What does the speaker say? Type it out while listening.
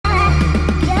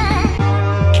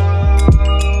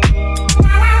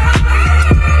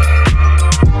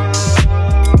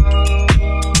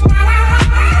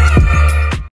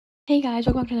Hey guys,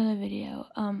 welcome back to another video.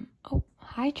 Oh,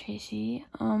 hi Tracy.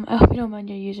 I hope you don't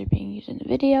mind your user being used in the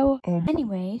video.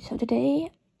 Anyway, so today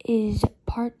is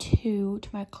part 2 to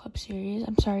my club series.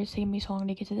 I'm sorry it's taking me so long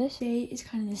to get to this. Today is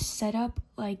kind of the setup,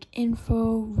 like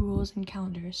info, rules, and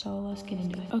calendar. So let's get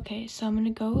into it. Okay, so I'm gonna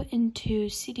go into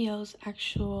CDL's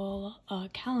actual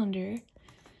calendar.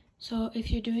 So if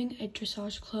you're doing a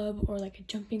dressage club or like a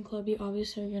jumping club, you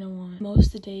obviously are going to want most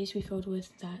of the days be filled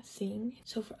with that thing.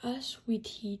 So for us, we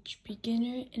teach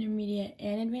beginner, intermediate,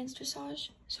 and advanced dressage.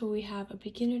 So we have a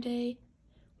beginner day,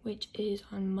 which is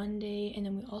on Monday, and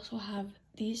then we also have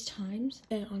these times.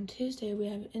 Then on Tuesday, we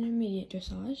have intermediate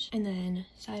dressage, and then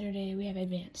Saturday, we have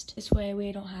advanced. This way,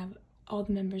 we don't have all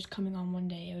the members coming on one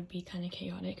day. It would be kind of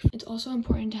chaotic. It's also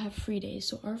important to have free days.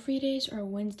 So our free days are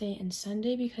Wednesday and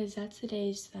Sunday, because that's the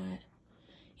days that,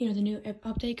 you know, the new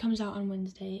update comes out on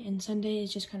Wednesday, and Sunday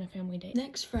is just kind of family day.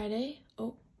 Next Friday,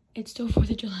 oh, it's still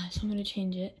 4th of July, so I'm gonna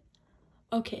change it.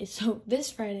 Okay, so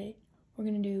this Friday, we're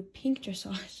gonna do pink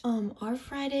dressage. Our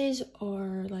Fridays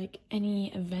are like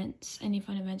any events, any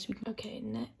fun events we can. Okay,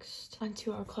 next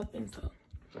onto our club info.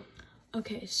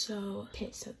 Okay, so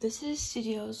this is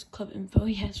Studio's club info.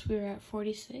 Yes, we're at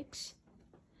 46,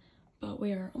 but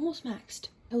we are almost maxed.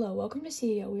 Hello, welcome to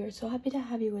Studio. We are so happy to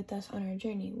have you with us on our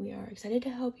journey. We are excited to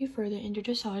help you further into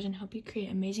dressage and help you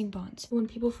create amazing bonds. When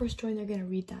people first join, they're gonna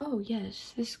read that. Oh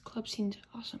yes, this club seems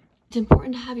awesome. It's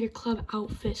important to have your club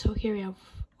outfit. So here we have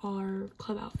our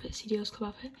club outfit, CDO's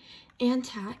club outfit, and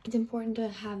tag. It's important to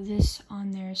have this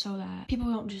on there so that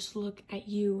people don't just look at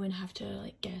you and have to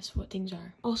like guess what things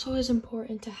are. Also, it's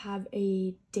important to have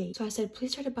a date. So I said,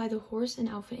 please try to buy the horse and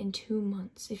outfit in 2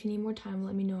 months. If you need more time,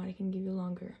 let me know. I can give you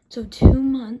longer. So 2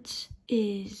 months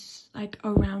is like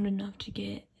around enough to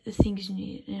get the things you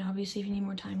need. And obviously, if you need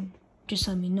more time, just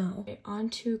let me know. Okay, on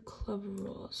to club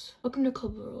rules. Welcome to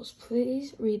club rules.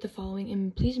 Please read the following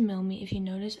and please mail me if you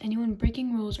notice anyone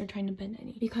breaking rules or trying to bend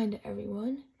any. Be kind to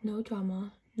everyone. No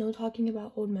drama. No talking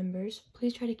about old members.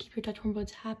 Please try to keep your Dutch warm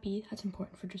bloods happy. That's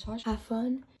important for dressage. Have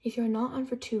fun. If you're not on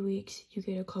for 2 weeks, you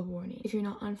get a club warning. If you're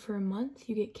not on for a month,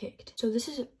 you get kicked. So this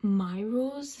is my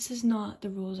rules. This is not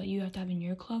the rules that you have to have in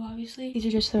your club, obviously. These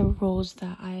are just the rules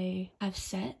that I've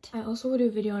set. I also will do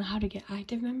a video on how to get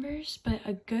active members, but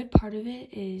a good part of it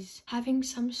is having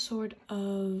some sort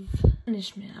of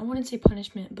punishment. I wouldn't say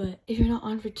punishment, but if you're not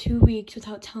on for 2 weeks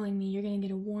without telling me, you're gonna get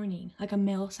a warning, like a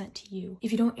mail sent to you.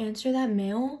 If you don't answer that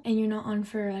mail and you're not on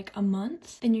for like a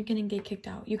month, then you're gonna get kicked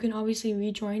out. You can obviously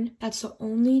rejoin. That's the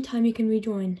only time you can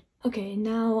rejoin. Okay,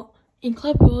 now in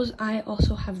club rules, I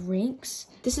also have ranks.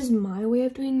 This is my way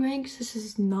of doing ranks. This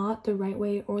is not the right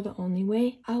way or the only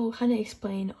way. I will kind of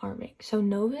explain our ranks. So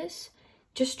novice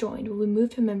just joined, will be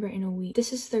moved to member in a week.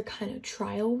 This is their kind of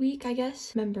trial week, I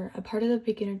guess. Member, a part of the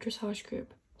beginner dressage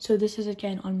group. So this is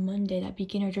again on Monday, that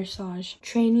beginner dressage.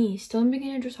 Trainee, still in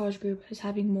beginner dressage group, is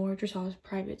having more dressage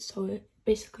privates. So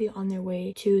basically on their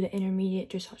way to the intermediate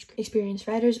dressage group. Experienced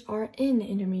riders are in the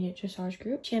intermediate dressage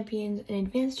group. Champions, an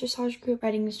advanced dressage group.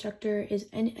 Riding instructor is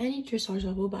in any dressage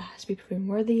level but has to be proven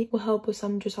worthy. Will help with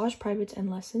some dressage privates and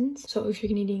lessons. So if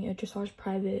you're needing a dressage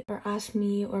private, or ask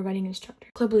me, or riding instructor.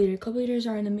 Club leader. Club leaders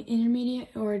are in the intermediate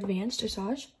or advanced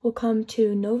dressage. Will come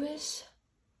to novice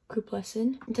group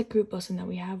lesson. It's a group lesson that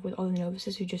we have with all the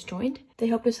novices who just joined. They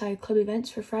help decide club events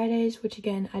for Fridays, which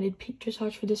again, I did pink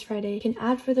dressage for this Friday. You can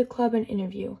add for the club and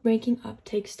interview. Ranking up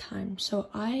takes time. So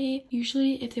I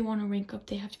usually, if they want to rank up,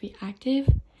 they have to be active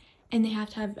and they have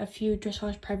to have a few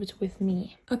dressage privates with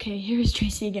me. Okay, here's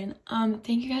Tracy again.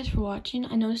 Thank you guys for watching.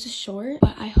 I know this is short,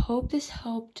 but I hope this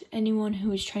helped anyone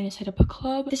who is trying to set up a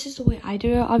club. This is the way I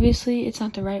do it. Obviously, it's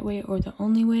not the right way or the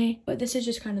only way, but this is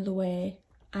just kind of the way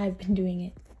I've been doing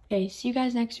it. Okay, see you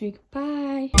guys next week. Bye.